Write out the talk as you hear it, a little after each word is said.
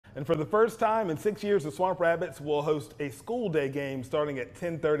And for the first time in 6 years, the Swamp Rabbits will host a school day game starting at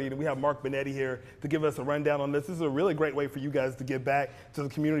 10:30. And we have Mark Benetti here to give us a rundown on this. This is a really great way for you guys to give back to the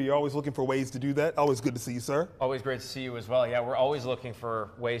community. You're always looking for ways to do that. Always good to see you, sir. Always great to see you as well. Yeah, we're always looking for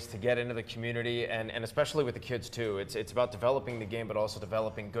ways to get into the community, and especially with the kids too. It's about developing the game, but also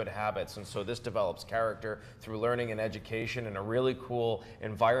developing good habits. And so this develops character through learning and education, and a really cool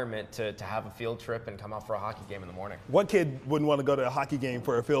environment to have a field trip and come out for a hockey game in the morning. What kid wouldn't want to go to a hockey game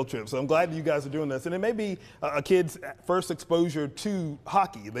for a field trip? So I'm glad you guys are doing this. And it may be a kid's first exposure to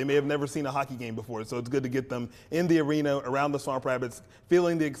hockey. They may have never seen a hockey game before, so it's good to get them in the arena around the Swamp Rabbits,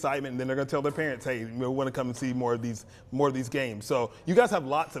 feeling the excitement, and then they're going to tell their parents, hey, we want to come and see more of these games. So you guys have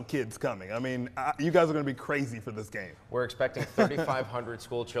lots of kids coming. I mean, you guys are going to be crazy for this game. We're expecting 3,500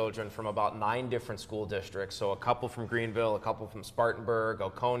 school children from about 9 different school districts. So a couple from Greenville, a couple from Spartanburg,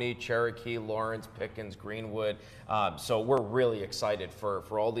 Oconee, Cherokee, Lawrence, Pickens, Greenwood. So we're really excited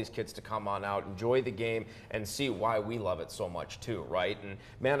for all these kids to come on out, enjoy the game, and see why we love it so much too, right? And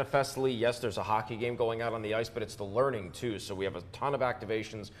manifestly, yes, there's a hockey game going out on the ice, but it's the learning too. So we have a ton of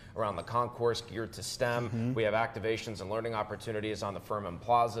activations around the concourse geared to STEM. We have activations and learning opportunities on the Furman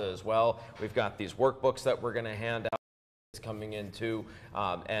Plaza as well. We've got these workbooks that we're going to hand out coming in too,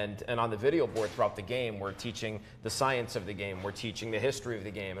 and on the video board throughout the game, we're teaching the science of the game, we're teaching the history of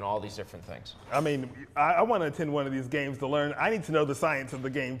the game, and all these different things. I mean, I want to attend one of these games to learn. I need to know the science of the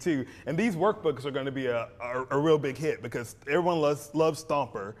game too, and these workbooks are going to be a real big hit because everyone loves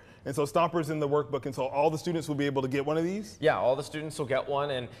Stomper, and so Stomper's in the workbook, and so all the students will be able to get one of these? Yeah, all the students will get one,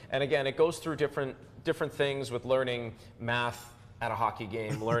 and again, it goes through different things with learning math at a hockey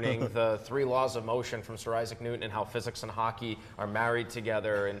game, learning the 3 laws of motion from Sir Isaac Newton and how physics and hockey are married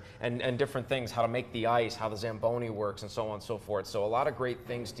together, and different things, how to make the ice, how the Zamboni works, and so on and so forth. So a lot of great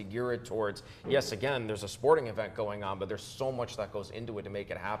things to gear it towards. Yes, again, there's a sporting event going on, but there's so much that goes into it to make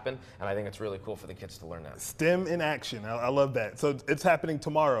it happen, and I think it's really cool for the kids to learn that. STEM in action. I love that. So it's happening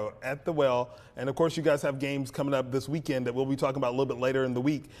tomorrow at the Well, and of course you guys have games coming up this weekend that we'll be talking about a little bit later in the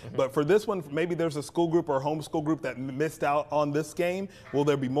week. But for this one, maybe there's a school group or a homeschool group that missed out on this game. Will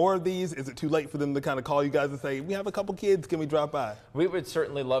there be more of these? Is it too late for them to kind of call you guys and say, we have a couple kids, can we drop by? We would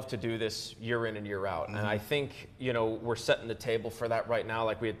certainly love to do this year in and year out. And I think, you know, we're setting the table for that right now.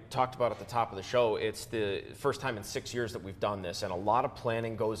 Like we had talked about at the top of the show, it's the first time in 6 years that we've done this, and a lot of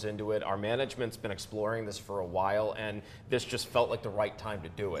planning goes into it. Our management's been exploring this for a while, and this just felt like the right time to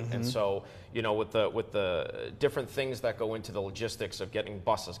do it. And so, you know, with the different things that go into the logistics of getting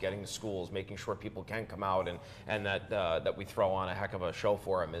buses, getting to schools, making sure people can come out, and that we throw on a heck of a show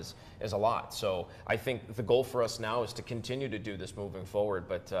for them is a lot. So I think the goal for us now is to continue to do this moving forward,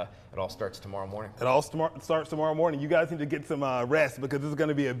 but it all starts tomorrow morning. It all starts tomorrow morning. You guys need to get some rest because this is going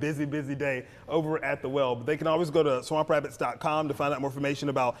to be a busy, busy day over at the Well. But they can always go to swamprabbits.com to find out more information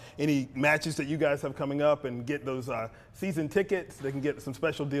about any matches that you guys have coming up and get those season tickets. They can get some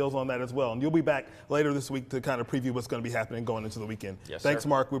special deals on that as well. And you'll be back later this week to kind of preview what's going to be happening going into the weekend. Yes, Thanks, sir.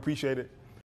 Mark. We appreciate it.